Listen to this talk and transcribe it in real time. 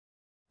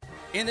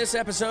In this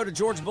episode of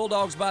Georgia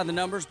Bulldogs by the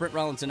Numbers, Brent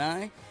Rollins and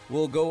I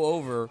will go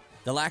over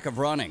the lack of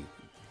running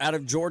out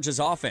of Georgia's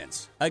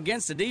offense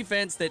against a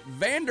defense that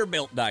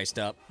Vanderbilt diced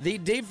up. The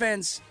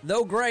defense,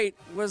 though great,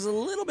 was a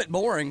little bit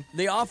boring.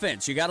 The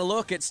offense, you got to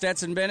look at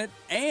Stetson Bennett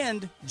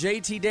and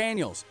JT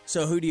Daniels.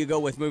 So who do you go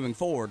with moving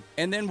forward?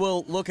 And then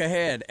we'll look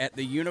ahead at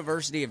the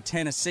University of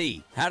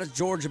Tennessee. How does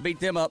Georgia beat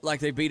them up like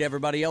they beat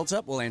everybody else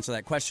up? We'll answer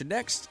that question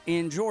next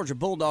in Georgia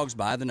Bulldogs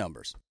by the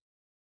Numbers.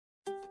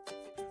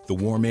 The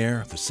warm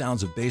air, the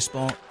sounds of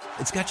baseball,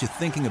 it's got you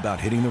thinking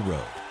about hitting the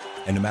road.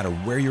 And no matter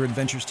where your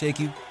adventures take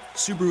you,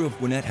 Subaru of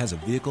Gwinnett has a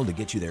vehicle to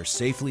get you there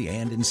safely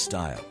and in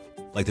style.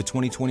 Like the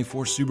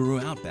 2024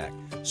 Subaru Outback,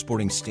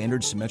 sporting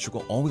standard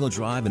symmetrical all-wheel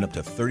drive and up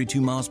to 32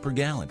 miles per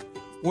gallon.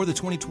 Or the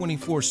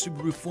 2024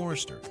 Subaru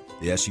Forester,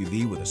 the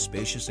SUV with a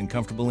spacious and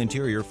comfortable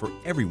interior for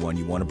everyone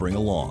you want to bring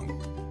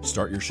along.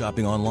 Start your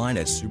shopping online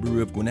at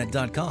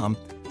SubaruofGwinnett.com,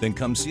 then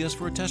come see us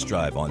for a test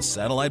drive on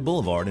Satellite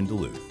Boulevard in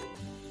Duluth.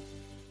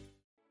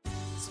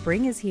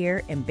 Spring is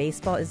here and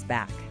baseball is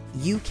back.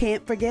 You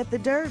can't forget the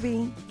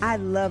Derby. I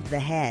love the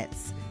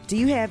hats. Do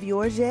you have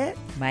yours yet?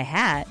 My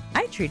hat?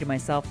 I treated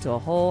myself to a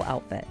whole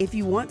outfit. If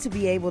you want to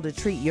be able to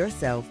treat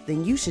yourself,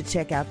 then you should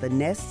check out the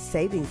Nest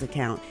Savings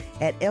Account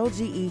at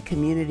LGE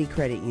Community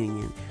Credit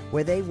Union,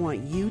 where they want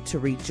you to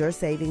reach your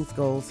savings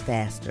goals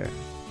faster.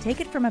 Take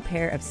it from a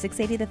pair of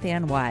 680 The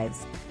Fan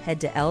wives.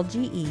 Head to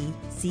lgeccu.org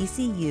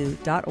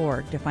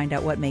to find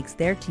out what makes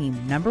their team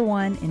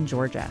 #1 in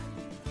Georgia.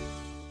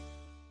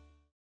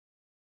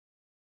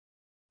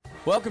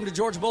 Welcome to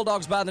Georgia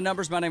Bulldogs by the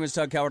Numbers. My name is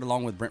Tug Coward,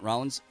 along with Brent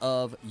Rollins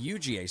of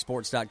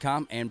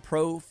UGAsports.com and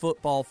Pro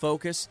Football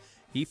Focus.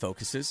 He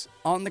focuses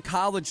on the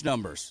college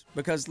numbers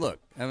because, look,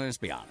 I mean, let's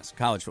be honest.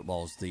 College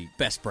football is the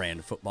best brand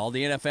of football.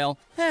 The NFL,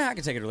 I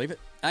can take it or leave it.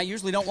 I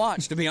usually don't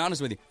watch, to be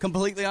honest with you.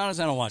 Completely honest,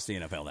 I don't watch the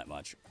NFL that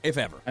much, if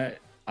ever.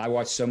 I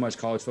watch so much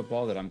college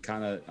football that I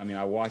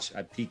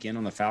peek in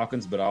on the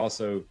Falcons, but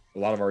also a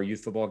lot of our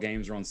youth football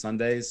games are on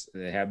Sundays.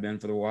 They have been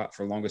for the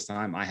longest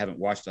time. I haven't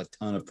watched a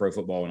ton of pro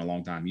football in a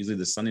long time. Usually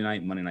the Sunday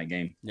night, Monday night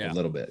game, a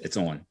little bit. It's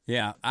on.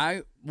 Yeah,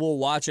 I will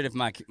watch it if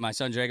my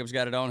son Jacob's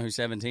got it on, who's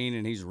 17,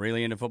 and he's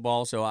really into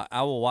football, so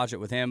I will watch it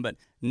with him, but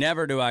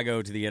never do I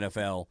go to the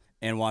NFL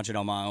and watch it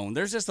on my own.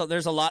 There's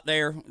a lot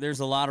there. There's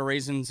a lot of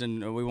reasons,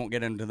 and we won't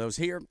get into those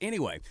here.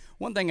 Anyway,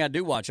 one thing I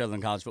do watch other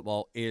than college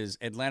football is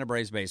Atlanta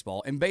Braves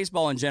baseball, and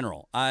baseball in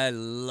general. I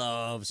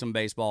love some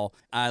baseball.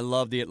 I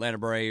love the Atlanta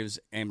Braves.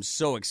 I'm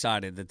so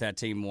excited that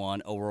team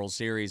won a World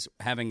Series,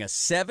 having a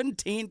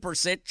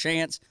 17%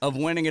 chance of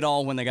winning it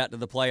all when they got to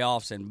the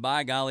playoffs, and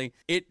by golly,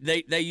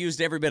 they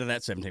used every bit of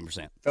that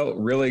 17%. Felt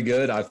really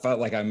good. I felt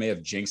like I may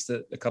have jinxed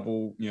it a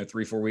couple,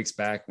 3-4 weeks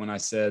back when I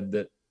said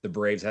that the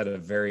Braves had a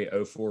very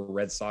 04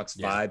 Red Sox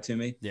vibe to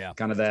me. Yeah.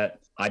 Kind of that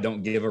I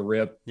don't give a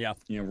rip. Yeah.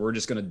 We're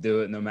just going to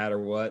do it no matter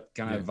what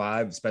kind of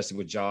vibe, especially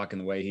with Jock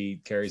and the way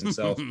he carries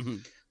himself.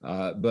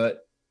 But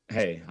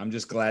hey, I'm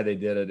just glad they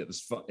did it. It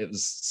was fun. It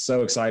was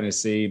so exciting to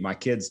see. My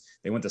kids,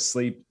 they went to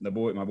sleep. My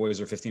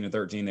boys are 15 and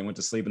 13. They went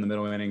to sleep in the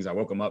middle innings. I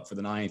woke them up for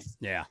the ninth.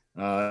 Yeah.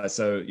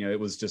 So, it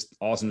was just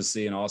awesome to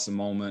see, an awesome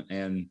moment,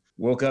 and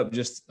woke up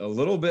just a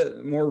little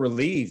bit more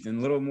relieved and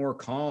a little more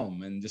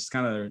calm and just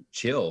kind of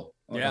chill.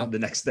 The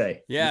next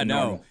day. Yeah,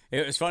 no.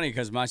 It was funny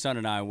because my son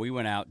and I, we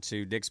went out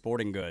to Dick's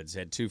Sporting Goods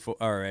at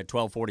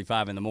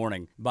 12:45 in the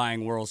morning,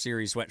 buying World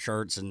Series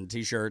sweatshirts and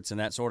T-shirts and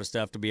that sort of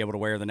stuff to be able to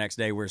wear the next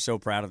day. We were so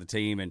proud of the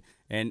team,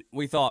 and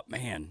we thought,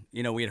 man,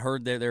 we had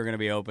heard that they were going to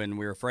be open.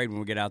 We were afraid when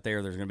we get out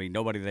there, there's going to be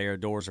nobody there.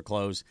 Doors are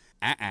closed.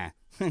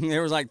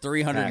 There was like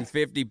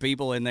 350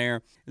 people in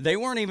there. They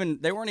weren't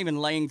even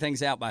laying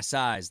things out by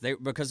size.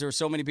 Because there were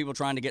so many people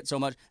trying to get so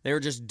much. They were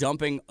just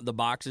dumping the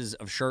boxes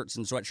of shirts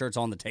and sweatshirts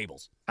on the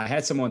tables. I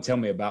had someone tell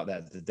me about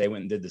that they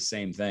went and did the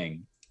same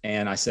thing.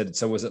 And I said,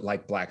 so was it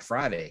like Black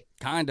Friday?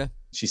 Kinda.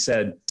 She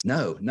said,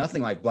 no,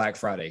 nothing like Black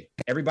Friday.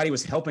 Everybody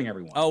was helping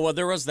everyone. Oh, well,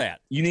 there was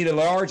that. You need a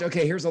large?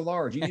 Okay, here's a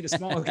large. You need a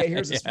small? Okay,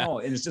 here's a small.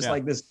 And it's just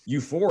like this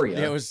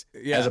euphoria. It was,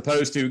 as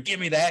opposed to, give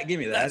me that.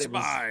 That's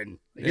mine.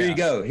 Here you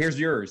go. Here's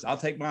yours. I'll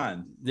take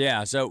mine.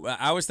 Yeah, so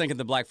I was thinking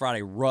the Black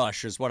Friday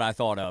rush is what I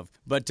thought of.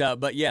 But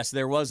yes,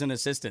 there was an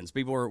assistance.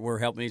 People were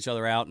helping each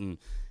other out, and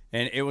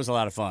it was a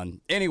lot of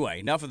fun. Anyway,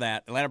 enough of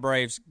that. Atlanta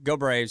Braves, go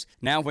Braves.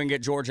 Now if we can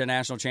get Georgia a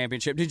national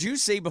championship. Did you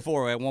see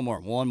before,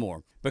 one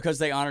more, because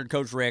they honored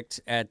Coach Richt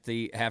at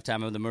the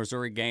halftime of the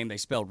Missouri game. They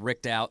spelled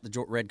Richt out.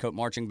 The Red Coat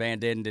Marching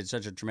Band did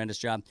such a tremendous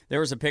job. There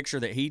was a picture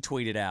that he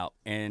tweeted out,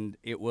 and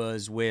it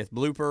was with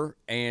Blooper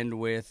and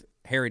with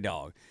Harry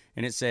Dog.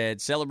 And it said,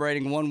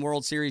 celebrating one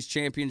World Series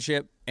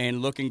championship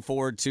and looking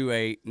forward to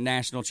a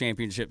national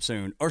championship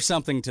soon, or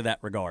something to that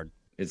regard.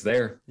 It's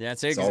there. Yeah,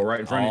 it's all right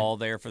in front of you. All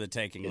there for the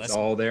taking. It's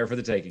all there for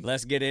the taking.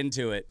 Let's get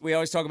into it. We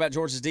always talk about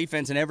Georgia's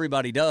defense, and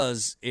everybody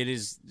does. It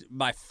is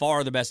by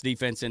far the best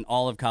defense in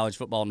all of college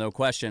football, no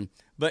question.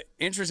 But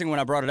interesting, when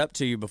I brought it up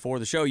to you before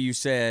the show, you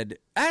said,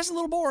 that's a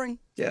little boring.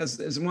 Yeah,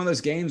 it's one of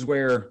those games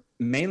where,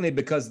 mainly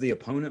because the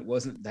opponent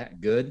wasn't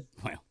that good,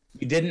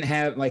 you didn't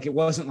have, it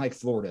wasn't like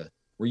Florida,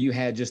 where you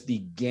had just the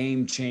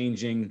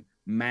game-changing,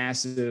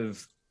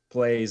 massive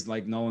plays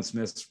like Nolan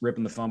Smith's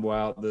ripping the fumble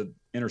out, the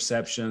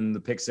interception, the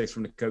pick six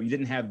from the coach. You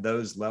didn't have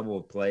those level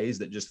of plays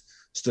that just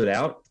stood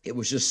out. It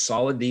was just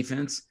solid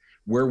defense.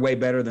 We're way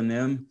better than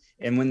them.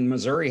 And when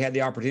Missouri had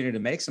the opportunity to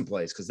make some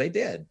plays, because they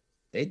did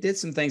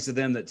some things to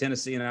them that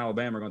Tennessee and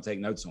Alabama are going to take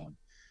notes on,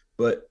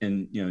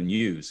 and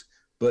use,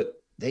 but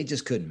they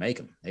just couldn't make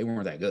them. They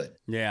weren't that good.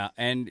 Yeah,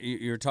 and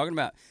you're talking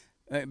about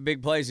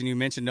big plays, and you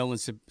mentioned Nolan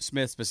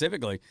Smith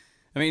specifically.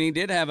 I mean, he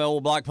did have an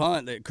old block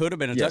punt that could have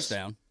been a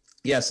touchdown.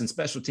 Yes, and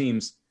special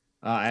teams.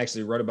 I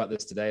actually wrote about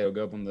this today. It'll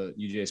go up on the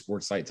UGA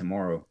Sports site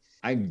tomorrow.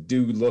 I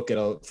do look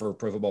at for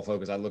Pro Football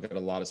Focus. I look at a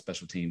lot of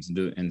special teams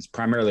and it's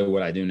primarily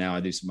what I do now. I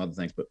do some other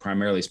things, but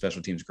primarily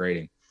special teams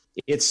grading.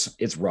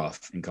 It's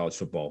rough in college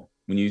football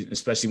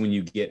especially when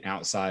you get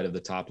outside of the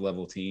top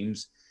level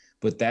teams.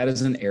 But that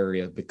is an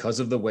area, because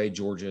of the way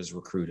Georgia is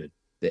recruited,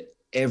 that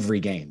every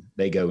game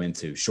they go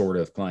into, short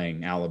of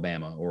playing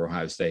Alabama or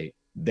Ohio State,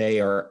 they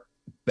are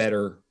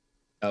better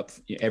up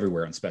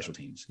everywhere on special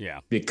teams. Yeah.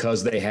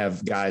 Because they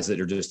have guys that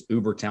are just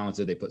uber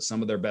talented. They put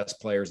some of their best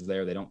players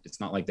there. It's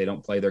not like they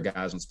don't play their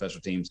guys on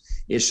special teams.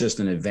 It's just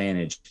an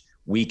advantage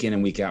week in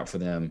and week out for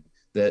them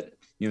that,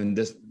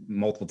 this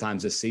multiple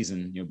times this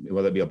season,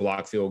 whether it be a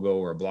block field goal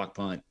or a block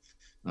punt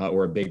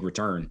or a big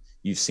return,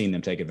 you've seen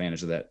them take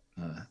advantage of that,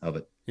 of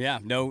it. Yeah,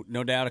 no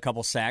doubt. A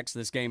couple sacks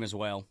this game as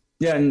well.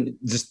 Yeah. And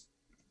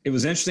it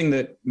was interesting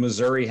that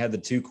Missouri had the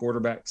 2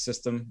 quarterback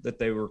system that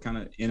they were kind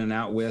of in and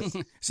out with.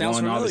 Sounds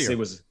familiar.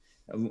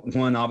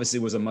 One obviously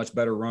was a much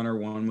better runner.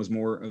 One was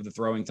more of the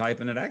throwing type.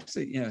 And it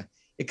actually,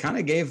 it kind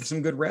of gave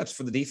some good reps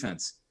for the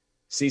defense.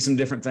 See some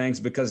different things,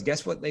 because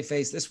guess what they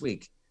face this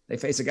week? They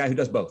face a guy who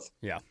does both.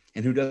 Yeah.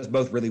 And who does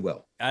both really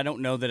well. I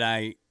don't know that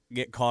I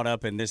get caught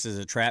up in this as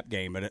a trap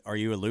game, but are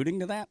you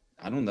alluding to that?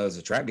 I don't know. It's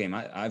a trap game.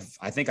 I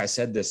think I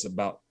said this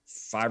about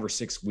 5 or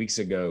 6 weeks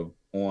ago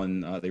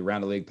on the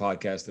Around the League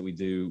podcast that we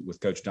do with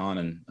Coach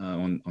Donnan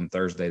on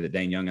Thursday, that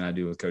Dane Young and I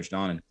do with Coach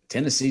Donnan.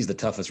 Tennessee's the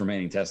toughest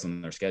remaining test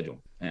on their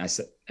schedule. And I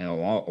said a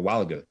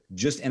while ago,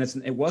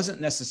 it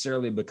wasn't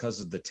necessarily because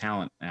of the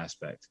talent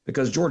aspect,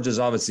 because Georgia's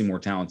obviously more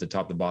talented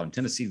top to bottom.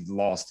 Tennessee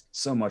lost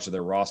so much of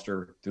their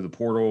roster through the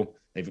portal.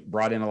 They've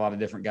brought in a lot of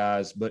different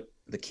guys, but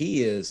the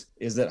key is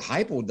that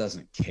Heupel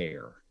doesn't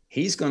care.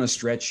 He's going to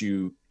stretch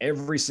you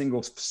every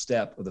single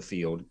step of the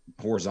field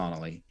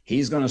horizontally.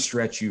 He's going to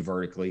stretch you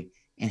vertically,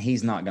 and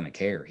he's not going to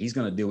care. He's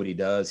going to do what he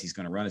does. He's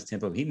going to run his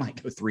tempo. He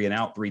might go 3 and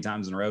out 3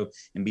 times in a row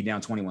and be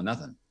down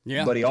 21-0.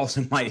 Yeah. But he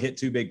also might hit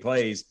 2 big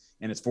plays,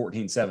 and it's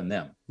 14-7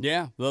 them.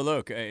 Yeah. Well,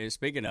 look,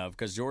 speaking of,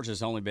 because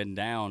Georgia's only been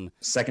down.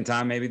 Second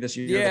time maybe this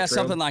year. Yeah,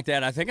 something like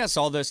that. I think I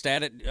saw the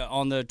stat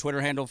on the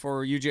Twitter handle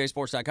for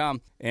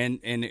UGAsports.com, and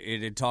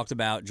it had talked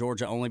about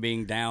Georgia only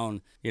being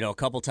down, a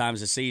couple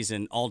times a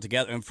season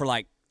altogether, and for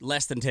like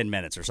less than 10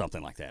 minutes or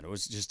something like that. It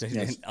was just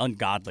an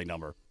ungodly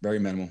number. Very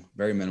minimal,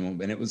 very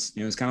minimal. And it was,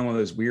 it was kind of one of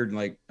those weird,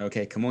 like,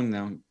 okay, come on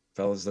now,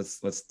 fellas,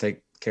 let's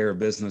take care of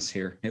business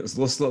here. It was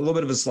a little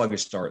bit of a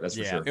sluggish start, that's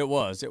for sure. It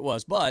was.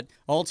 But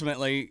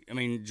ultimately, I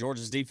mean,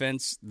 Georgia's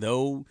defense,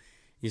 though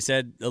you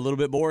said a little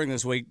bit boring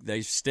this week,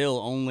 they still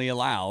only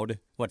allowed,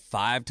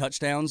 5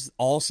 touchdowns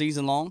all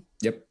season long?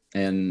 Yep.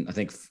 And I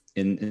think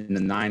in the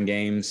 9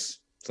 games,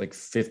 it's like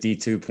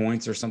 52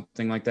 points or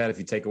something like that if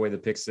you take away the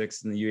pick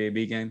 6 in the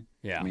UAB game.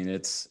 Yeah. I mean,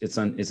 it's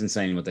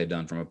insane what they've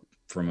done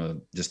from a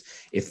just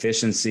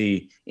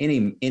efficiency,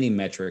 any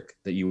metric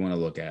that you want to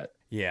look at.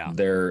 Yeah.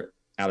 They're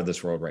out of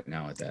this world right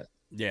now at that.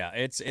 Yeah,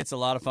 it's a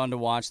lot of fun to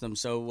watch them.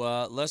 So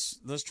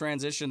let's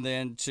transition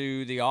then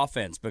to the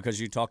offense, because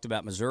you talked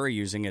about Missouri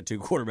using a 2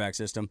 quarterback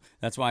system.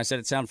 That's why I said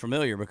it sounded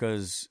familiar,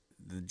 because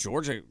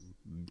Georgia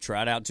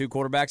tried out 2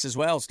 quarterbacks as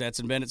well.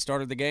 Stetson Bennett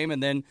started the game,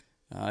 and then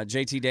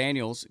JT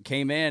Daniels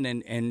came in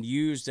and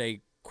used a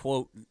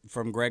quote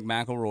from Greg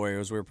McElroy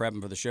as we were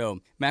prepping for the show.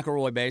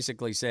 McElroy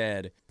basically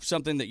said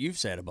something that you've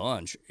said a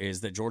bunch,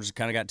 is that Georgia's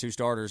kind of got 2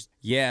 starters.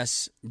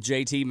 Yes,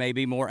 JT may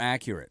be more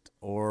accurate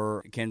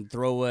or can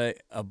throw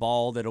a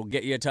ball that'll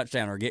get you a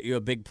touchdown or get you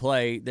a big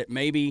play that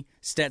maybe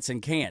Stetson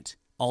can't.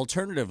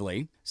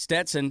 Alternatively,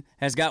 Stetson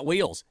has got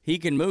wheels. He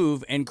can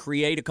move and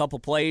create a couple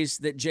plays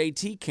that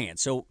JT can't.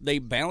 So they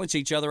balance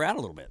each other out a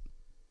little bit.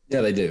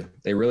 Yeah, they do.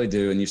 They really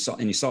do.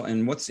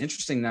 And what's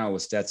interesting now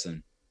with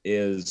Stetson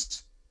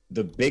is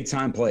the big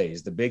time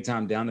plays, the big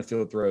time down the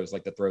field throws,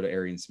 like the throw to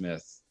Arian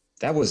Smith.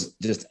 That was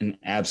just an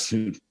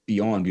absolute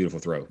beyond beautiful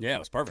throw. Yeah, it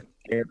was perfect.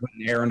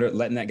 Putting air under it,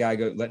 letting that guy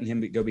go, letting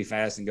him go be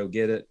fast and go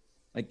get it.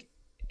 Like,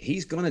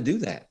 he's going to do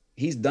that.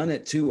 He's done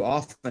it too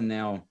often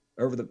now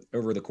over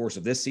the course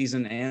of this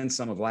season and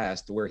some of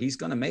last, to where he's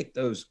going to make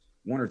those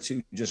 1 or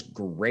 2 just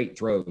great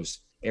throws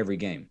every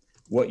game.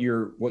 What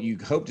you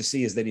hope to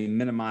see is that he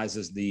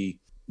minimizes the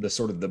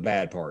sort of the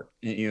bad part.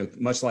 And,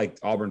 much like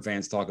Auburn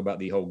fans talk about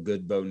the whole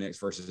good Bo Nix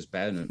versus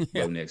bad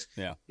Bo Nix.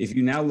 Yeah. If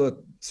you now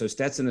look, so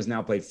Stetson has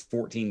now played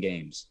 14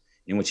 games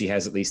in which he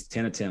has at least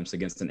 10 attempts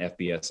against an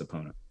FBS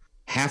opponent.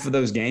 Half of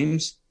those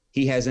games,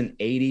 he has an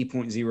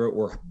 80.0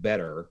 or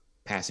better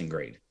passing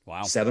grade.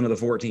 Wow. 7 of the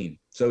 14.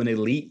 So an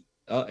elite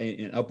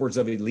upwards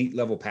of elite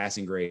level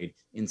passing grade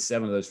in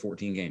 7 of those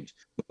 14 games.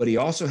 But he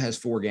also has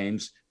 4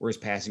 games where his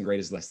passing grade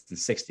is less than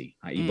 60,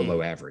 i.e.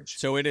 below average.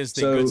 So it is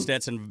the good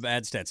Stetson,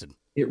 bad Stetson.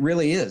 It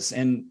really is.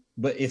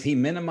 But if he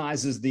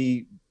minimizes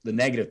the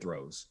negative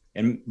throws,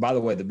 and by the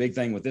way, the big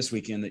thing with this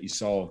weekend that you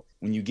saw,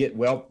 when you get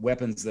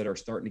weapons that are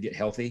starting to get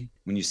healthy,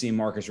 when you see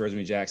Marcus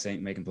Rosemary-Jackson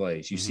ain't making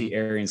plays, you see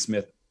Arian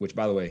Smith, which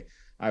by the way,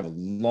 I've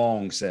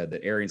long said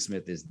that Arian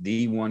Smith is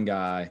the one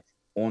guy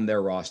on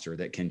their roster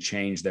that can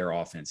change their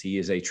offense. He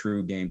is a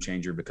true game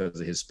changer because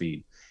of his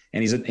speed.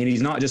 And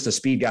he's not just a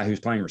speed guy who's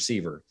playing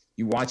receiver.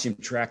 You watch him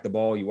track the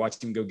ball, you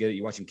watch him go get it,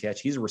 you watch him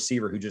catch. He's a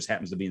receiver who just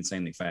happens to be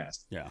insanely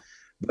fast. Yeah.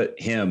 But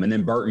him and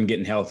then Burton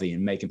getting healthy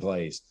and making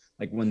plays.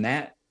 Like when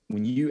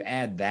you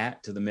add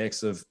that to the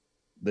mix of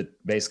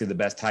basically the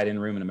best tight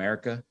end room in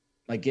America,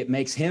 like it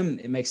makes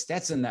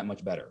Stetson that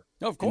much better.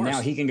 Of course. And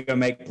now he can go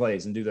make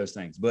plays and do those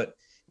things. But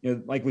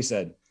like we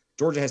said,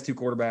 Georgia has 2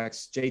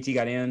 quarterbacks. JT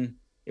got in.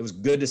 It was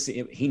good to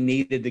see. He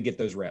needed to get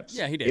those reps.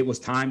 Yeah, he did. It was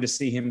time to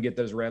see him get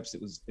those reps.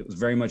 It was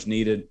very much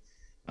needed.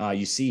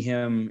 You see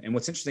him, and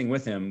what's interesting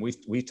with him,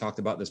 we've talked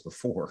about this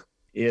before,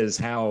 is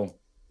how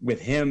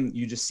with him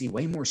you just see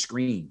way more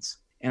screens,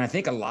 and I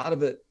think a lot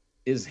of it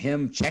is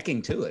him checking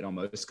to it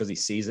almost because he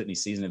sees it and he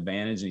sees an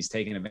advantage and he's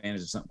taking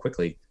advantage of something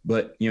quickly.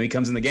 But he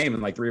comes in the game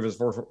and like 3 of his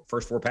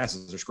first 4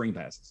 passes are screen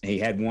passes. He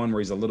had one where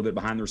he's a little bit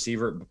behind the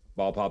receiver,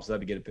 ball pops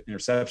up to get an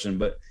interception,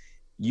 but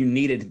you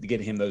needed to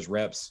get him those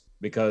reps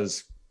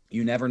because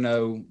you never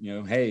know,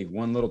 hey,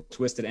 one little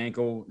twisted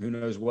ankle, who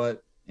knows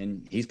what,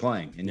 and he's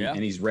playing and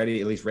he's ready,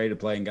 at least ready to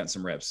play and got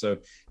some reps. So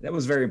that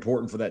was very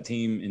important for that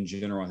team in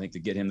general, I think, to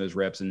get him those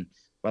reps. And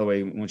by the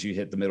way, once you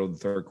hit the middle of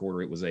the 3rd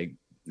quarter, it was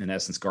in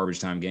essence, garbage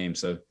time game.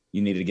 So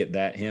you need to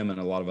get him and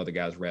a lot of other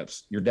guys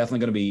reps. You're definitely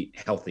going to be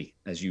healthy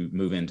as you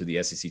move into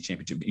the SEC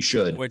championship. You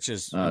should, which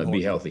is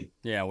be healthy.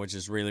 Yeah, which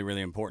is really,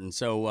 really important.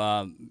 So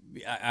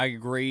I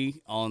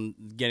agree on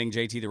getting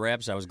JT the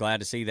reps. I was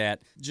glad to see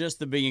that. Just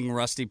the being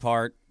rusty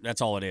part,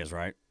 that's all it is,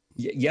 right?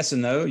 Yes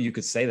and no. You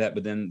could say that,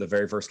 but then the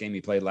very first game he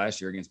played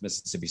last year against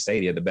Mississippi State,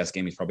 he had the best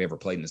game he's probably ever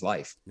played in his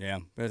life. Yeah,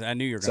 but I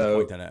knew you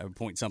were going to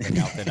point something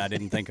out that I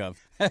didn't think of.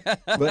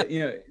 But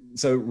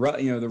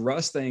the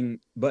rust thing,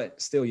 but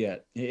still,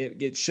 yet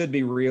it should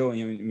be real. When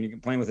you're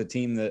playing with a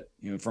team that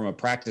from a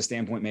practice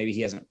standpoint, maybe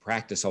he hasn't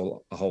practiced a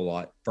whole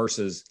lot.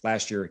 Versus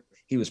last year,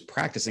 he was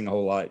practicing a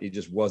whole lot. He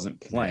just wasn't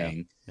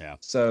playing. Yeah.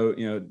 So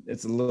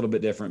it's a little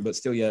bit different, but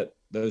still, yet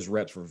those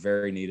reps were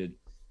very needed.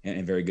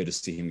 And very good to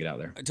see him get out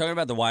there. Talking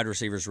about the wide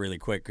receivers really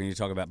quick, can you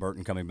talk about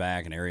Burton coming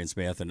back and Arian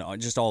Smith and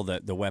just all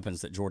the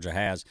weapons that Georgia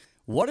has?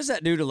 What does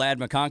that do to Ladd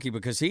McConkey?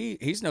 Because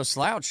he's no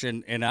slouch,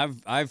 and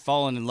I've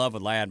fallen in love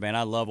with Ladd, man.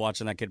 I love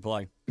watching that kid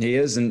play. He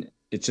is, and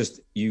it's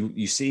just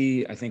you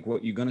see, I think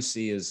what you're going to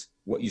see is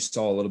what you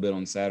saw a little bit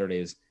on Saturday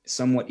is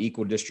somewhat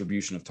equal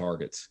distribution of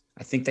targets.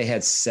 I think they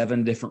had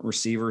 7 different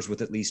receivers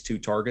with at least 2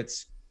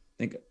 targets.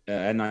 I think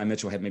Adonai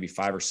Mitchell had maybe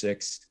 5 or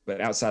 6,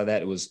 but outside of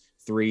that, it was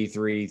 3,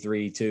 3,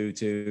 3, 2,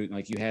 2.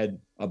 Like you had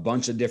a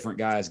bunch of different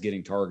guys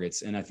getting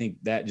targets. And I think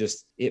that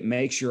it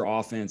makes your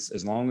offense,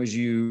 as long as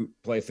you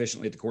play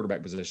efficiently at the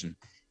quarterback position,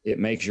 it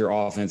makes your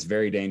offense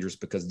very dangerous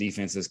because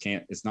defenses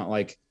can't, it's not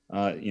like,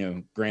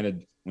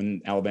 granted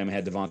when Alabama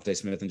had Devontae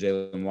Smith and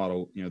Jalen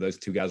Waddle, those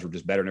 2 guys were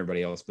just better than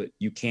everybody else, but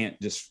you can't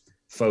just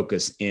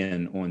focus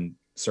in on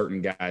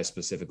certain guys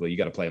specifically. You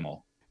got to play them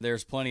all.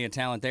 There's plenty of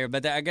talent there,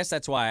 but I guess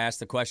that's why I asked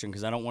the question,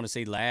 because I don't want to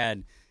see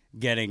Ladd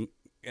getting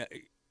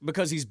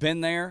because he's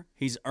been there,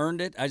 he's earned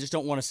it. I just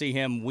don't want to see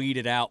him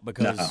weeded out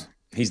because no,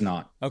 he's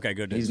not. Okay,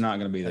 good news. He's not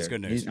going to be there. That's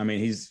good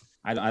news.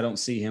 I don't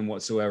see him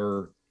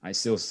whatsoever. I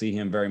still see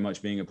him very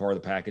much being a part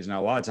of the package.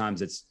 Now, a lot of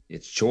times it's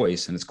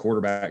choice, and it's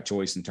quarterback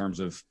choice in terms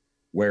of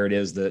where it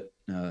is that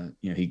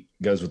he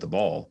goes with the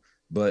ball.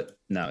 But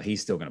no,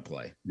 he's still going to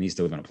play. And he's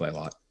still going to play a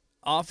lot.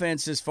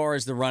 Offense, as far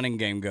as the running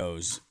game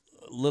goes,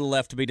 a little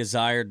left to be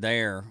desired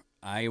there.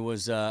 I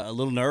was a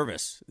little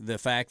nervous, the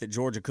fact that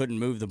Georgia couldn't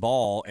move the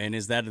ball, and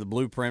is that the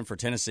blueprint for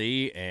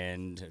Tennessee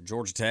and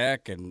Georgia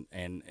Tech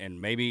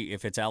and maybe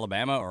if it's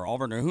Alabama or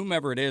Auburn or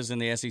whomever it is in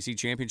the SEC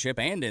championship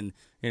and in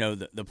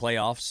the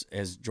playoffs,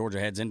 as Georgia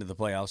heads into the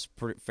playoffs,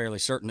 fairly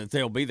certain that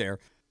they'll be there.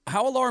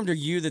 How alarmed are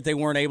you that they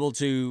weren't able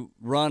to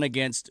run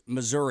against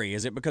Missouri?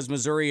 Is it because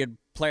Missouri had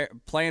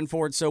planned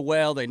for it so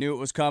well, they knew it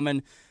was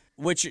coming?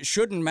 Which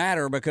shouldn't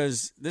matter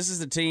because this is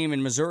the team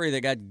in Missouri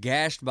that got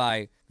gashed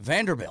by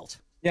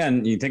Vanderbilt. Yeah,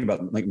 and you think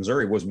about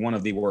Missouri was one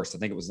of the worst. I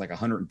think it was like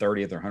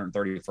 130th or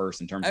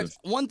 131st in terms of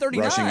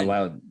 139. Rushing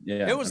allowed.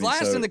 Yeah, it was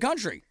last in the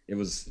country.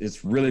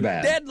 It's really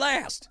bad. Dead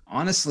last.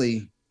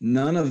 Honestly,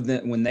 none of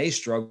them, when they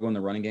struggle in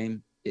the running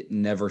game, it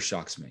never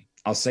shocks me.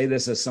 I'll say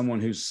this as someone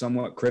who's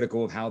somewhat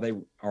critical of how they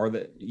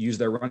use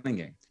their running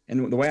game.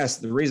 And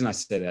the reason I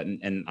say that,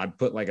 and I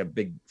put like a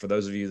big, for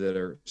those of you that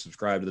are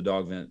subscribed to the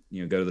Dog Vent,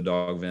 go to the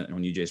Dog Vent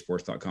on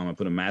UJSports.com. I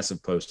put a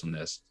massive post on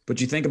this. But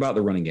you think about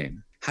the running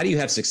game. How do you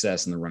have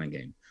success in the running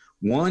game?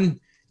 One,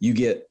 you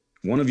get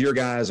one of your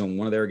guys on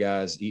one of their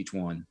guys, each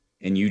one,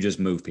 and you just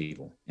move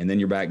people. And then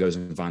your back goes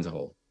and finds a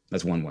hole.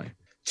 That's one way.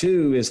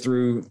 2 is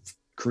through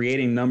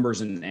creating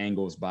numbers and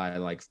angles by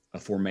like a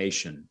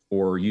formation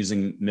or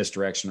using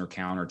misdirection or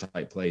counter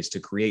type plays to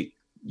create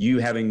you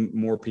having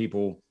more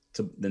people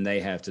than they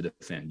have to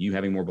defend, you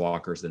having more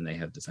blockers than they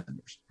have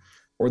defenders.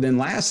 Or then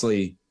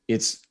lastly,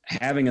 it's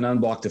having an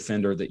unblocked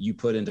defender that you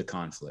put into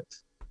conflict,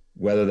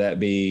 whether that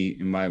be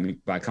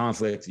by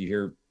conflict. You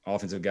hear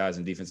offensive guys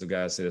and defensive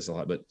guys say this a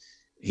lot, but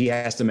he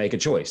has to make a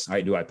choice. All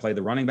right, do I play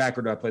the running back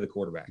or do I play the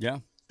quarterback? Yeah.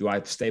 Do I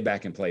stay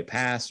back and play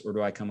pass or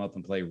do I come up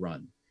and play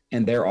run?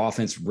 And their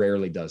offense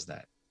rarely does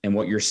that. And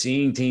what you're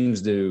seeing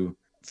teams do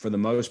for the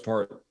most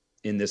part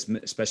in this,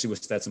 especially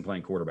with Stetson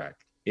playing quarterback,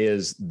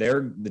 is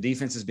the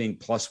defense is being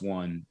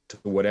 +1 to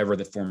whatever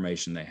the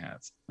formation they have.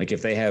 Like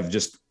if they have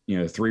just,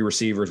 3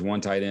 receivers, 1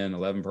 tight end,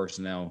 11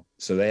 personnel.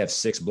 So they have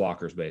 6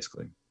 blockers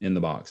basically in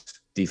the box.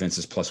 Defense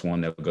is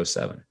 +1, they'll go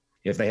 7.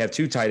 If they have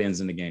 2 tight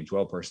ends in the game,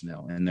 12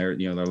 personnel, and they're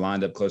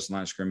lined up close to the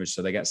line of scrimmage,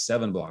 so they got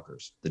 7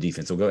 blockers, the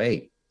defense will go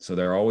 8. So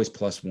they're always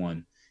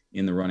 +1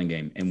 in the running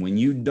game. And when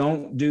you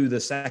don't do the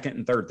second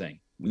and third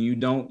thing, when you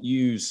don't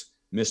use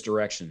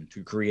misdirection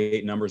to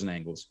create numbers and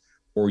angles,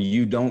 or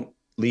you don't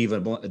leave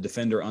a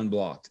defender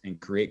unblocked and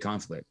create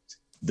conflict,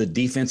 the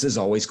defense is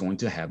always going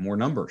to have more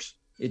numbers.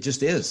 It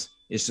just is.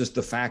 It's just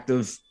the fact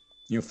of,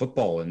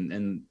 football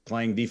and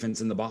playing defense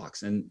in the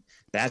box. And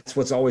that's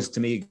what's always, to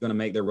me, going to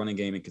make their running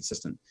game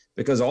inconsistent,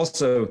 because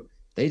also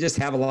they just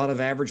have a lot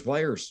of average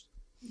players,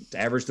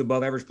 average to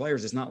above average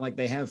players. It's not like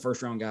they have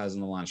first round guys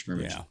in the line of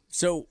scrimmage. Yeah.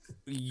 So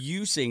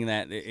you seeing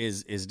that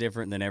is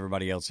different than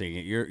everybody else seeing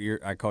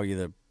it. I call you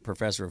the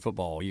professor of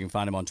football. You can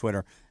find him on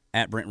Twitter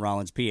at Brent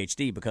Rollins,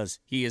 PhD, because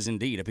he is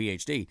indeed a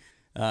PhD.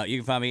 You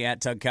can find me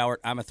at Tug Cowart.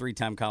 I'm a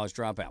 3-time college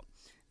dropout.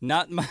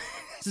 Not my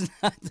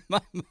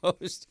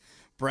most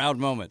proud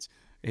moments.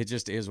 It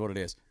just is what it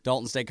is.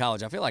 Dalton State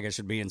College. I feel like I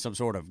should be in some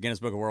sort of Guinness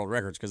Book of World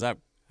Records because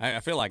I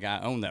feel like I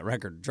own that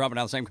record, dropping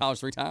out of the same college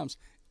 3 times.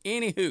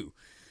 Anywho,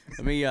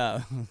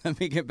 let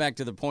me get back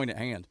to the point at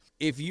hand.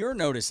 If you're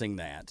noticing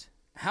that,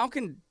 how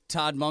can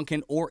Todd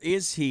Monken, or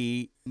is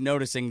he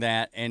noticing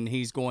that and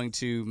he's going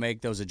to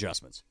make those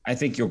adjustments? I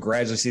think you'll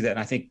gradually see that, and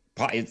I think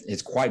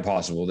it's quite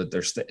possible that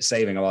they're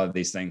saving a lot of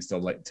these things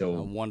till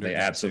they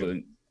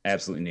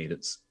absolutely need it.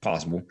 It's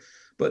possible,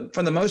 but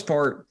for the most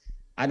part,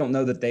 I don't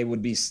know that they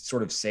would be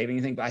sort of saving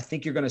anything, but I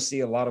think you're going to see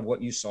a lot of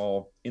what you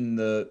saw in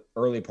the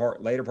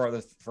later part of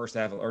the first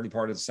half, early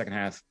part of the second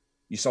half.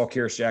 You saw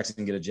Kyrus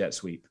Jackson get a jet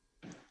sweep.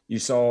 You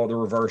saw the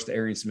reverse to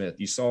Arian Smith.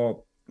 You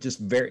saw just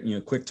very,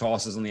 quick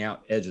tosses on the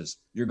out edges.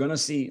 You're going to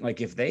see,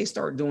 like, if they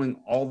start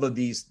doing all of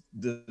the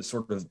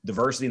sort of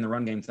diversity in the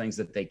run game things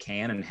that they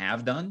can and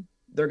have done,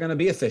 they're going to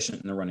be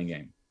efficient in the running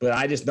game. But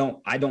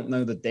I don't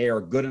know that they are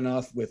good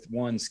enough with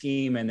one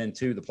scheme and then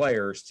 2, the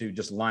players to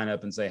just line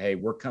up and say, hey,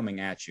 we're coming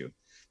at you.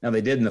 Now,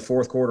 they did in the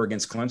fourth quarter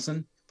against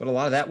Clemson, but a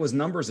lot of that was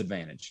numbers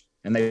advantage,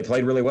 and they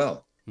played really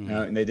well. Mm-hmm.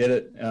 And they did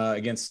it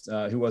against,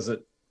 who was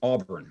it?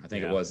 Auburn, I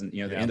think it was. And,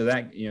 the end of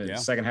that, the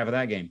second half of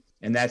that game.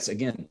 And that's,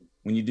 again,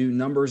 when you do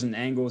numbers and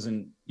angles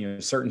and,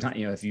 certain time,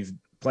 if you've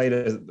played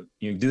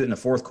you do it in the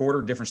fourth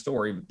quarter, different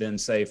story than,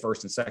 say,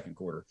 first and second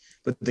quarter.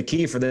 But the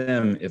key for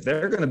them, if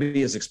they're going to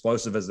be as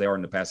explosive as they are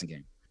in the passing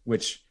game,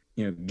 which,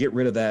 get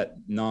rid of that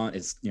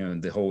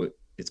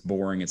it's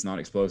boring, it's not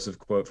explosive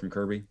quote from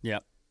Kirby. Yeah.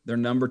 They're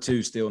number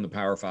 2 still in the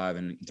Power 5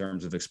 in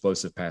terms of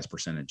explosive pass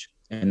percentage.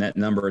 And that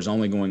number is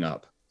only going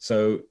up.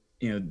 So,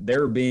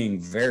 they're being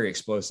very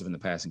explosive in the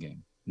passing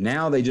game.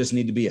 Now they just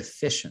need to be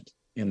efficient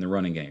in the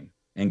running game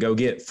and go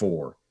get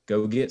 4,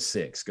 go get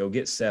 6, go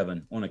get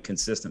 7 on a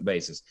consistent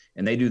basis.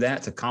 And they do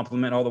that to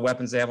complement all the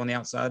weapons they have on the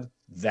outside.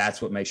 That's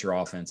what makes your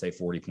offense a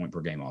 40-point per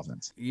game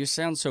offense. You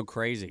sound so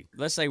crazy.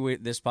 Let's say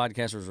this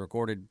podcast was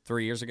recorded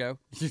 3 years ago.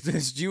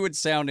 You would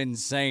sound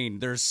insane.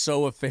 They're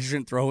so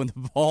efficient throwing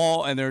the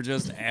ball, and they're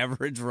just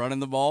average running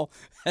the ball.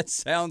 That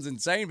sounds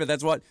insane, but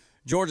that's what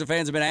Georgia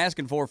fans have been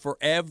asking for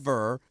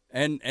forever,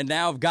 and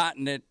now have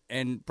gotten it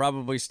and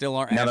probably still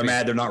aren't. Now they're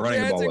mad they're not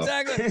running the ball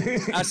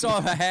exactly. I saw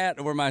a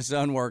hat where my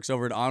son works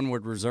over at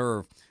Onward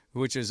Reserve,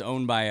 which is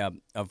owned by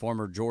a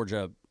former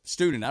Georgia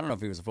student. I don't know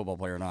if he was a football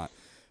player or not.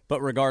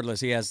 But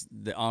regardless, he has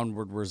the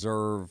Onward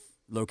Reserve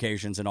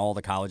locations in all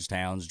the college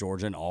towns,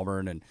 Georgia and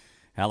Auburn and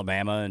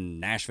Alabama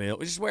and Nashville,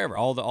 just wherever,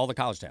 all the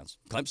college towns,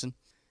 Clemson.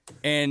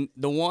 And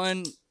the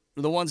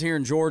ones here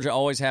in Georgia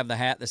always have the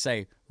hat that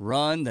say,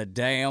 "Run the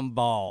damn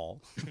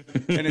ball."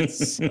 And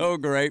it's so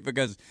great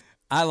because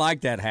I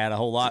like that hat a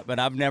whole lot, but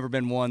I've never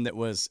been one that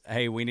was,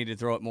 hey, we need to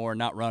throw it more,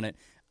 not run it.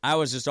 I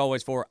was just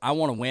always for, I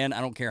want to win.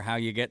 I don't care how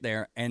you get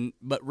there.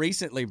 But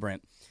recently,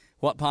 Brent,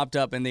 what popped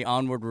up in the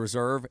Onward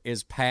Reserve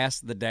is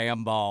pass the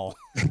damn ball.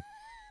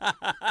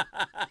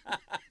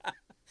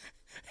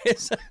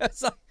 it's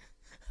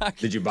like,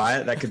 did you buy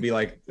it? That could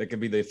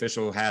be the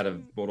official hat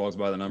of Bulldogs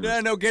by the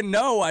Numbers.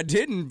 No, I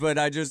didn't. But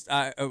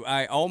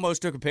I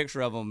almost took a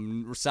picture of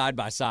them side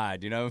by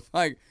side.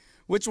 Like,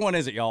 which one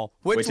is it, y'all?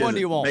 Which one do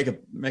you want?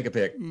 Make a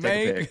pick.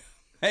 Take a pick.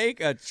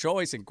 Make a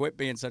choice and quit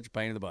being such a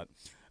pain in the butt.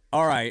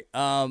 All right,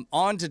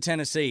 on to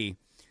Tennessee,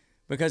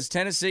 because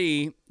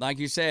Tennessee, like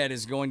you said,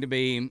 is going to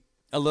be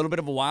a little bit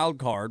of a wild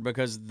card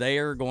because they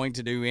are going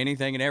to do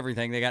anything and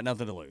everything. They got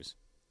nothing to lose.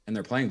 And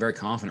they're playing very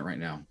confident right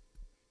now.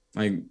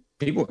 Like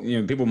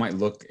people might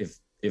look,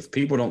 if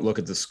people don't look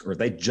at the score,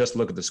 they just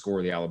look at the score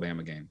of the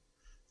Alabama game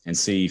and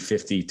see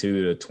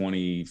 52 to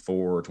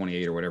 24 or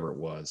 28 or whatever it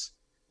was.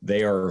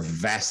 They are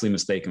vastly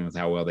mistaken with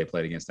how well they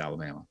played against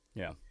Alabama.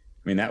 Yeah. I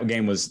mean, that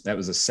was a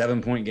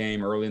 7-point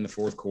game early in the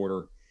fourth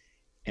quarter.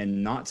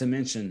 And not to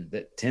mention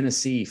that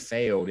Tennessee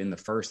failed in the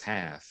first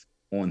half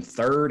on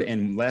third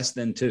and less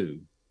than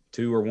two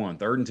or one,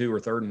 third and 2 or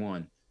third and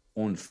 1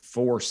 on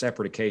 4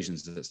 separate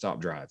occasions that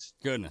stopped drives.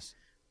 Goodness.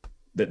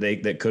 That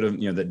could have,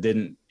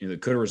 that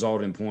could have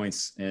resulted in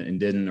points and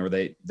didn't, or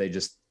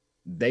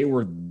they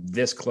were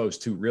this close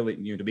to really,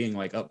 to being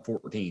like up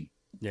 14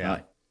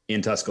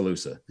 in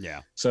Tuscaloosa.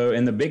 Yeah. So,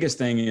 and the biggest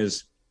thing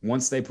is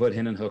once they put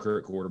Hendon Hooker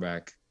at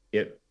quarterback,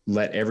 it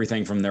let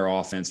everything from their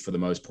offense for the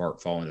most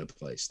part fall into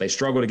place. They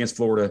struggled against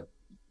Florida.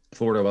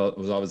 Florida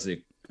was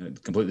obviously a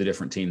completely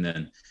different team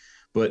then.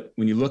 But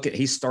when you look at,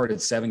 he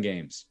started 7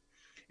 games,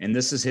 and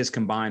this is his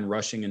combined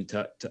rushing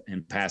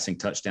and passing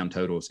touchdown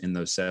totals in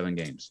those 7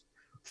 games.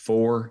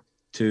 4,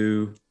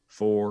 2,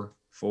 4,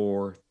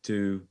 4,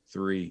 2,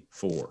 3,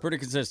 4. Pretty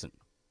consistent.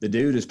 The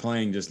dude is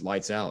playing just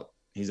lights out.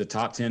 He's a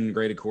top 10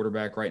 graded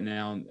quarterback right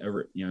now,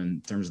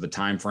 in terms of the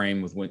time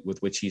frame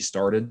with which he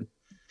started.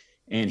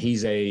 And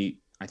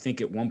I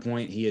think at one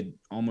point he had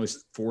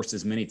almost forced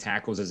as many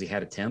tackles as he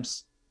had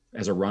attempts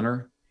as a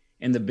runner.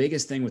 And the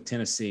biggest thing with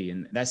Tennessee,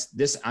 and that's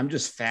this, I'm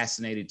just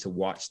fascinated to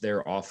watch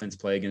their offense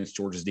play against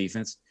Georgia's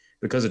defense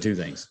because of 2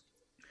 things.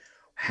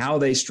 How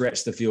they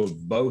stretch the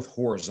field both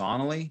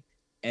horizontally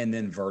and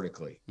then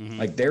vertically. Mm-hmm.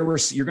 Like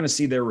you're going to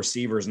see their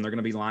receivers, and they're going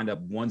to be lined up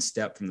 1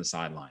 step from the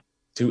sideline.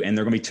 And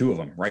there are going to be 2 of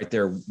them right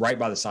there, right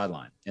by the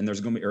sideline. And there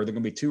are going to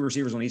be 2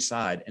 receivers on each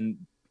side, and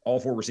all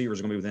 4 receivers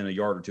are going to be within a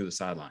yard or 2 of the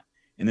sideline.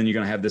 And then you're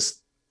going to have this,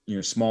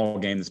 small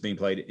game that's being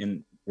played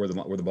in where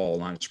the ball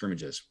line of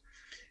scrimmage is.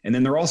 And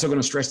then they're also going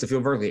to stretch the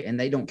field vertically, and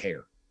they don't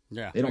care.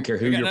 Yeah, they don't care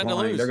who you're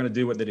playing. They're going to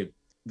do what they do.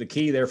 The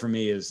key there for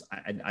me is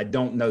I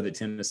don't know that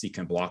Tennessee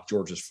can block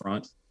Georgia's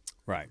front.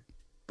 Right.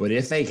 But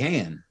if they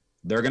can,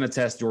 they're going to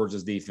test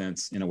Georgia's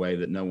defense in a way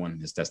that no one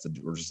has tested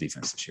Georgia's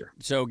defense this year.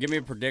 So give me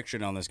a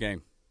prediction on this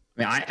game.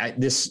 I mean,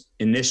 this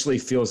initially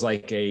feels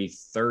like a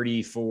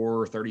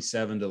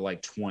 34-37 to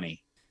like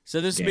 20. So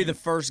this would be the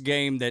first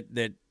game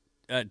that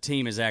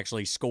team has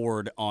actually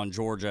scored on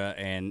Georgia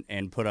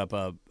and put up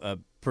a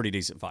pretty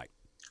decent fight.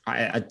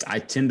 I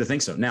tend to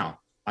think so. Now,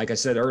 like I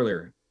said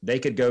earlier, they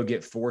could go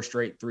get 4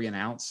 straight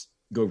 3-and-outs,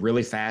 go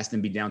really fast,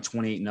 and be down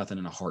 28-0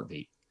 in a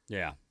heartbeat.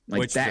 Yeah,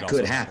 like that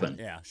could happen.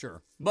 Yeah,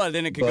 sure. But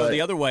then it could go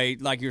the other way,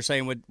 like you're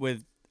saying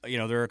with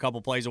they're a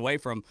couple plays away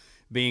from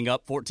being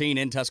up 14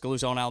 in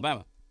Tuscaloosa on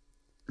Alabama.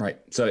 Right.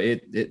 So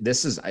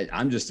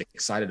I'm just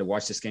excited to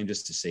watch this game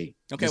just to see.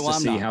 Okay, just well, to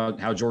I'm see not.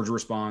 how Georgia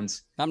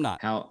responds. I'm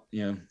not.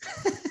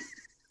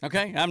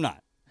 Okay, I'm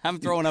not. I'm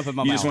throwing up in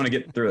my mouth. You just want to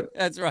get through it.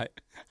 That's right.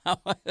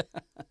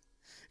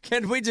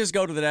 Can we just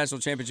go to the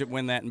national championship,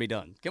 win that, and be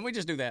done? Can we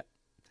just do that?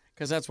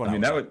 Because that's what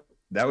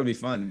that would be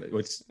fun.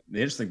 What's the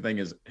interesting thing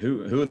is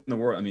who in the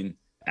world? I mean,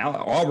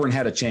 Auburn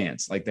had a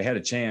chance. Like they had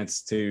a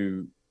chance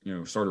to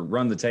sort of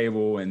run the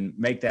table and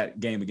make that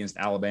game against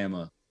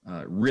Alabama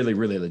really,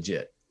 really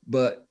legit.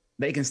 But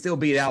they can still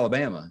beat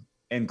Alabama,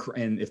 and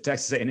if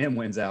Texas A&M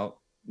wins out,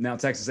 now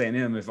Texas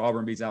A&M, if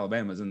Auburn beats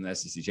Alabama, is in the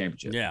SEC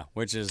championship. Yeah,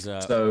 which is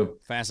so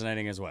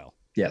fascinating as well.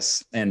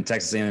 Yes, and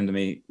Texas A&M to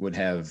me would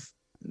have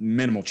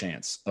minimal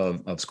chance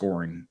of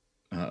scoring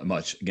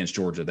much against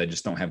Georgia. They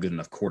just don't have good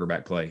enough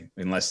quarterback play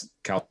unless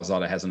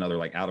Calzada has another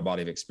like out of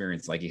body of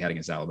experience like he had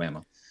against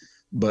Alabama.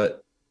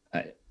 But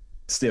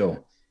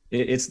still,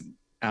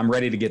 I'm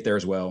ready to get there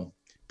as well.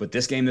 But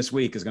this game this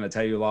week is going to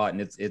tell you a lot, and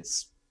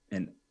it's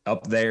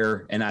up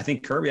there. And I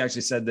think Kirby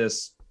actually said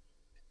this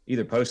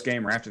either post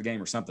game or after the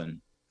game or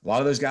something. A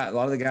lot of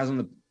the guys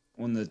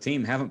on the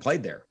team haven't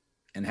played there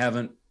and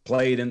haven't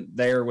played in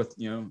there with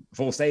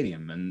full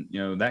stadium and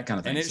that kind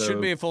of thing. And it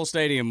should be a full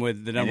stadium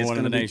with the number one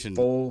in the nation,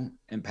 full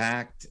and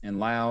packed and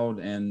loud,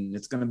 and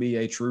it's going to be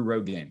a true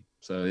road game.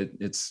 So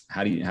it's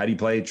how do you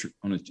play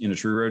in a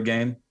true road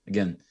game?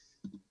 Again,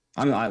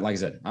 like I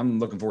said, I'm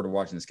looking forward to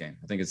watching this game.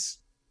 I think it's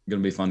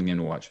going to be a fun game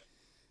to watch.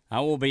 I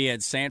will be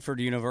at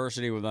Sanford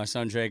University with my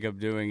son Jacob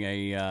doing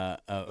a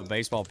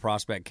baseball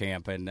prospect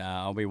camp, and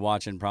I'll be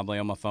watching probably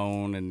on my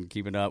phone and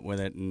keeping up with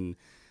it. And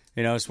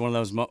it's one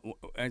of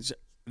those.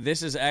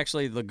 This is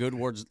actually the good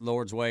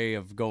Lord's way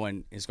of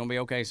going. It's going to be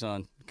okay,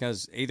 son,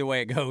 because either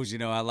way it goes,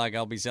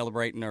 I'll be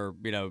celebrating or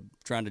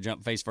trying to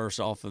jump face first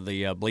off of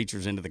the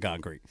bleachers into the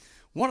concrete.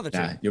 One of the two.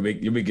 Yeah,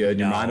 you'll be good.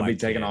 Your mind will be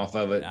taken off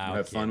of it. You'll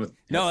have fun with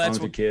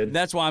your kid.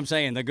 That's why I'm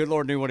saying the good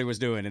Lord knew what he was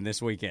doing in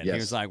this weekend. Yes. He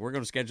was like, we're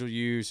going to schedule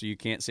you so you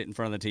can't sit in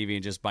front of the TV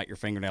and just bite your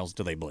fingernails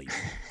until they bleed.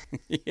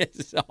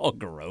 It's all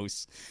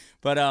gross.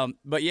 But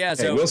yeah.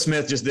 So Will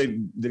Smith just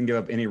didn't give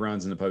up any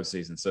runs in the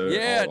postseason, so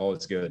all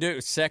is good.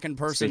 Dude, second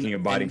person. Speaking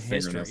of biting in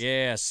history, fingernails.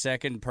 yeah,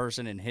 second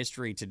person in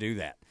history to do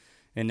that.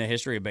 in the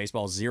history of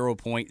baseball,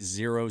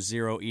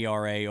 0.00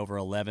 ERA over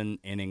 11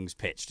 innings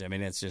pitched. I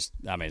mean,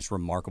 it's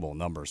remarkable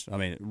numbers. I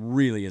mean, it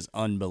really is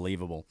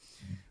unbelievable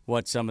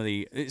what some of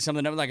the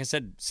numbers, like I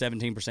said,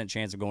 17%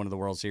 chance of going to the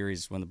World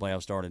Series when the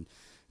playoffs started.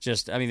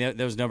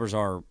 Those numbers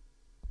are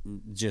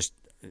just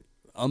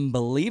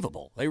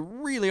unbelievable. They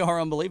really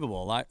are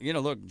unbelievable.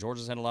 Look,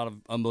 Georgia's had a lot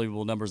of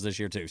unbelievable numbers this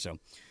year too, so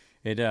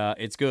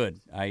it's good.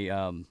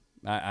 I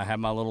have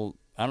my little,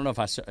 I don't know if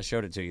I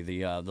showed it to you,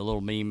 the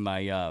little meme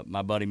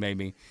my buddy made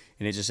me,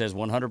 and it just says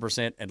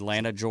 100%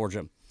 Atlanta,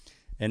 Georgia,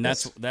 and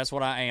that's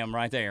what I am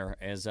right there,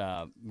 as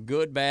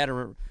good, bad,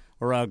 or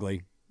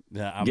ugly.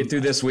 Get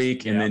through this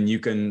week, and then you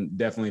can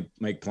definitely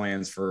make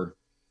plans for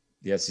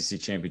the SEC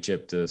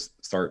championship to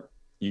start.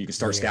 You can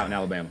start scouting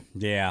Alabama.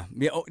 Yeah.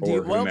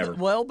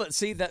 But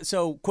see that.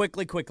 So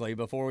quickly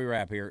before we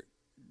wrap here,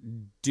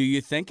 do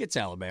you think it's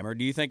Alabama, or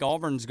do you think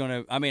Auburn's going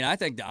to? I mean, I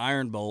think the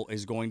Iron Bowl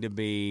is going to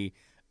be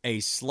a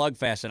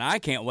slugfest, and I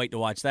can't wait to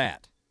watch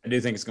that. I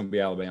do think it's going to be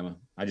Alabama.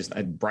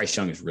 Bryce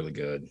Young is really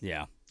good.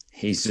 Yeah,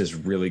 he's just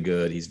really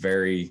good.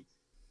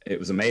 It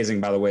was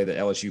amazing, by the way, that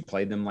LSU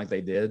played them like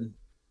they did,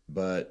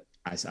 but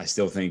I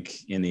still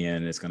think in the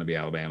end it's going to be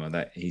Alabama.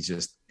 That he's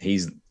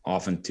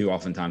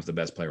oftentimes the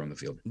best player on the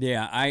field.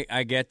 Yeah,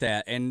 I get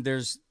that. And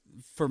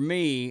for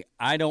me,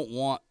 I don't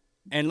want,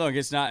 and look,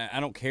 it's not, I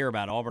don't care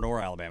about Auburn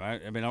or Alabama.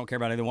 I don't care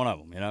about either one of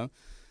them,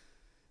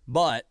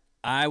 But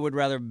I would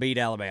rather beat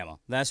Alabama.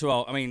 That's who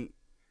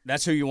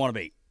you want to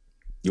beat.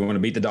 You want to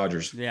beat the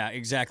Dodgers. Yeah,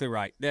 exactly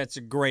right. That's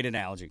a great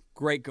analogy.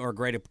 Great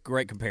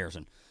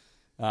comparison.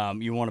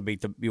 You want to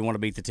beat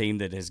the team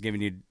that has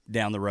given you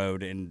down the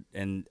road,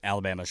 and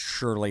Alabama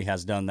surely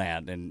has done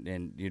that,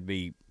 and you'd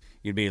be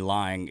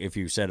lying if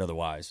you said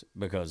otherwise,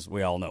 because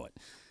we all know it.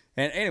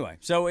 And anyway,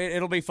 so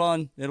it'll be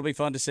fun. It'll be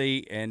fun to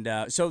see. And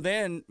so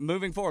then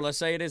moving forward, let's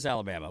say it is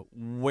Alabama.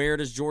 Where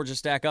does Georgia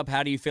stack up?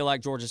 How do you feel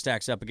like Georgia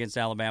stacks up against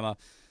Alabama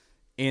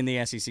in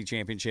the SEC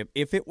championship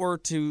if it were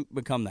to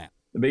become that?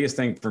 The biggest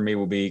thing for me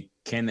will be,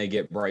 can they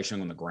get Bryce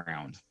Young on the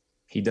ground?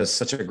 He does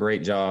such a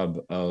great job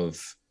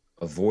of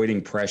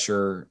avoiding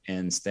pressure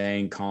and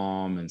staying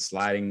calm and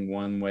sliding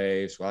one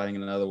way, sliding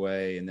another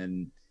way, and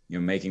then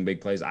making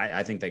big plays.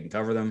 I think they can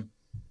cover them.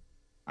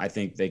 I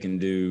think they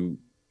can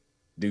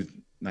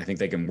I think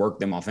they can work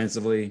them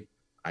offensively.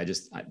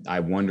 I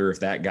wonder if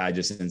that guy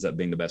just ends up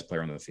being the best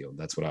player on the field.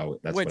 That's what I would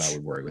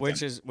worry with.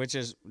 Which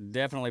is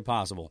definitely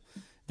possible.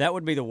 That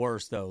would be the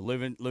worst, though,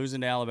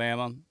 losing to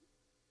Alabama.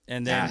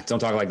 And then don't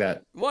talk like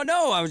that. Well,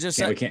 no, I was just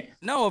saying. We can't.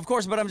 No, of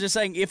course, but I'm just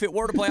saying, if it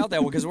were to play out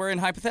that way, because we're in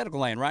hypothetical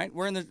land, right?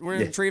 We're in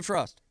the tree of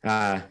trust.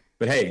 But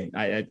hey,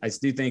 I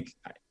do think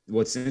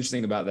what's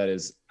interesting about that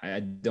is I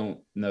don't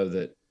know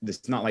that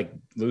it's not like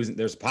losing.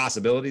 There's a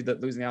possibility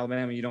that losing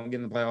Alabama, you don't get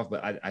in the playoff,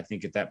 but I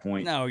think at that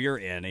point, no, you're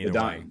in either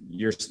way.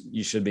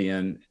 You should be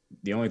in.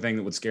 The only thing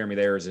that would scare me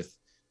there is if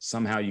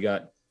somehow you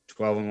got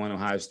 12-1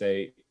 Ohio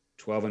State,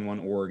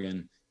 12-1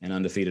 Oregon, and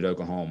undefeated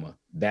Oklahoma.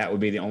 That would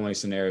be the only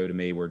scenario to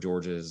me where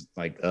Georgia is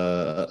like,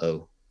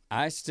 uh-oh.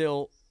 I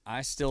still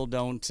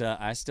don't.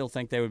 I still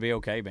think they would be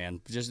okay,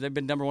 man. Just they've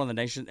been number one in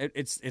the nation.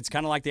 It's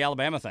kind of like the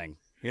Alabama thing.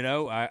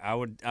 I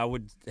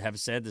would have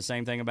said the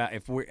same thing about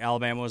if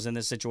Alabama was in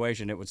this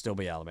situation, it would still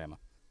be Alabama.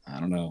 I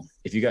don't know.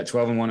 If you got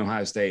 12-1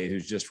 Ohio State,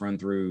 who's just run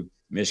through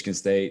Michigan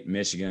State,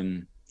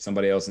 Michigan,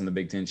 somebody else in the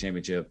Big Ten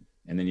championship,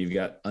 and then you've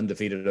got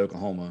undefeated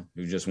Oklahoma,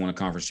 who just won a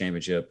conference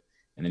championship,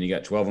 and then you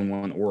got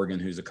 12-1 Oregon,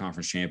 who's a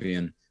conference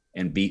champion,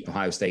 and beat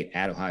Ohio State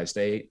at Ohio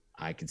State,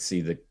 I could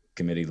see the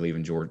committee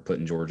leaving Georgia,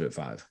 putting Georgia at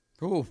 5.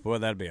 Oh, boy,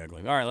 that'd be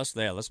ugly. All right, let's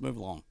move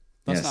along.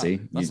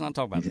 Let's not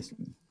talk about this.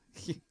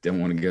 Don't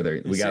want to go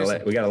there. We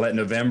gotta let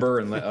November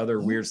and let other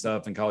weird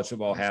stuff in college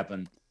football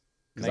happen,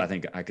 because I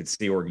think I could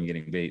see Oregon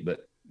getting beat,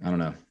 but I don't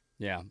know.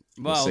 Yeah.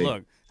 Well,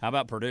 look, how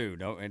about Purdue?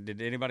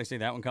 Did anybody see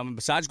that one coming?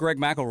 Besides Greg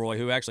McElroy,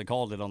 who actually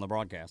called it on the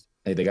broadcast.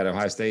 Hey, they got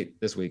Ohio State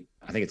this week.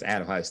 I think it's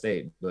at Ohio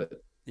State, but.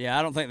 Yeah,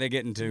 I don't think they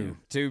get into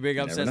two big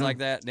upsets like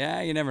that.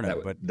 Yeah, you never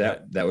know.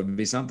 That would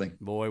be something.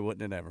 Boy,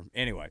 wouldn't it ever.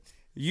 Anyway,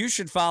 you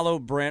should follow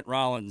Brent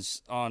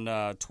Rollins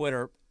on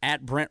Twitter,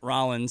 at Brent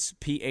Rollins,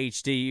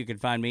 PhD. You can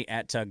find me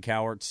at Tug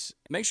Cowarts.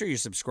 Make sure you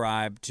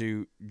subscribe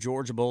to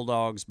Georgia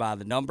Bulldogs by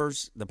the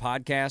Numbers, the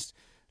podcast.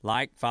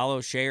 Like,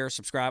 follow, share,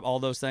 subscribe, all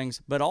those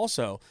things. But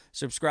also,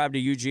 subscribe to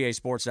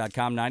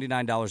UGAsports.com,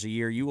 $99 a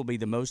year. You will be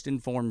the most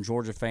informed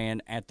Georgia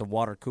fan at the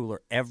water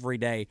cooler every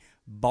day,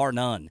 bar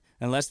none.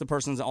 Unless the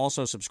person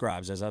also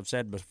subscribes, as I've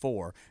said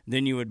before.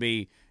 Then you would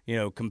be,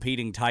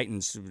 competing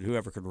titans,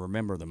 whoever could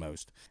remember the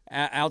most.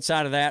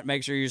 Outside of that,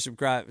 make sure you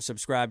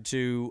subscribe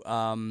to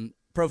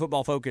Pro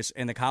Football Focus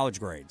and the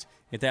college grades.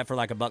 Hit that for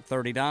like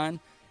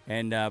 $1.39.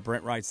 And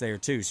Brent writes there,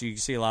 too, so you can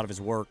see a lot of his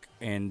work,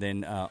 and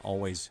then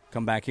always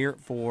come back here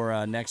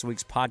for next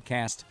week's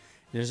podcast.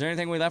 Is there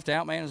anything we left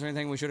out, man? Is there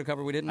anything we should have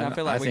covered we didn't? I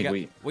feel like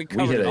we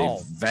covered it all.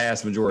 We hit a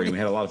vast majority. We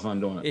had a lot of fun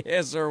doing it.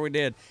 Yes, sir, we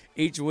did.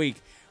 Each week,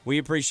 we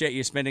appreciate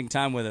you spending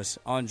time with us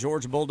on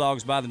Georgia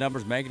Bulldogs by the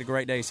Numbers. Make it a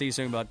great day. See you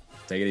soon, bud.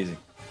 Take it easy.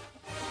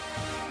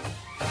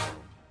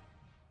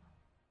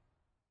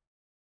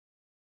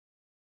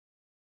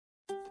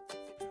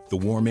 The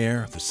warm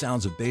air, the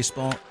sounds of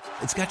baseball,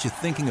 it's got you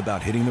thinking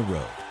about hitting the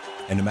road.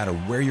 And no matter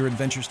where your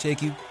adventures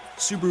take you,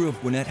 Subaru of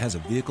Gwinnett has a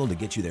vehicle to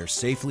get you there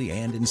safely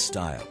and in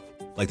style.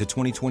 Like the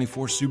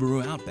 2024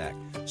 Subaru Outback,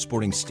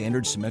 sporting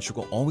standard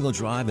symmetrical all-wheel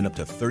drive and up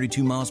to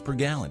 32 miles per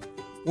gallon.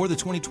 Or the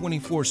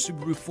 2024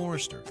 Subaru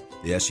Forester,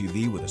 the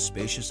SUV with a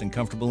spacious and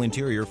comfortable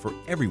interior for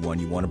everyone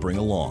you want to bring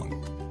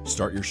along.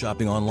 Start your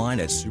shopping online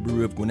at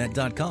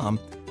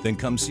SubaruofGwinnett.com, then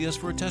come see us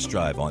for a test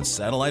drive on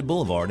Satellite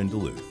Boulevard in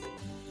Duluth.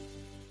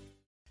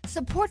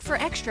 Support for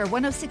Extra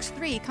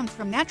 106.3 comes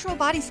from Natural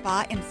Body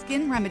Spa and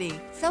Skin Remedy,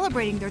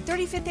 celebrating their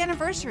 35th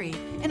anniversary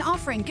and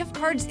offering gift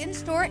cards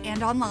in-store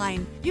and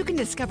online. You can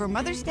discover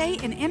Mother's Day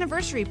and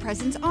anniversary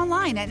presents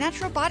online at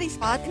Natural Body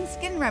Spa and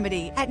Skin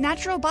Remedy at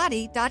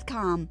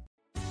naturalbody.com.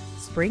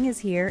 Spring is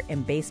here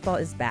and baseball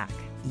is back.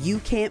 You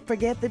can't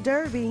forget the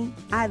Derby.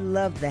 I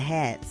love the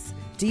hats.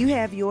 Do you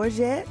have yours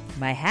yet?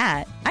 My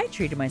hat? I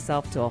treated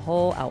myself to a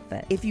whole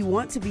outfit. If you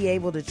want to be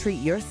able to treat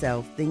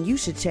yourself, then you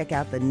should check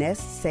out the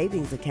Nest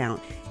Savings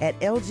Account at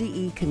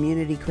LGE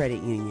Community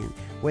Credit Union,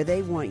 where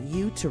they want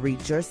you to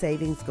reach your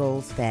savings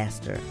goals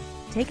faster.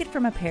 Take it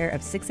from a pair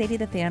of 680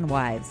 The Fan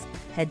wives.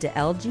 Head to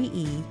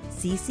lgeccu.org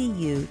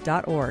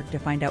to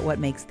find out what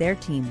makes their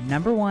team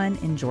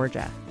 #1 in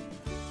Georgia.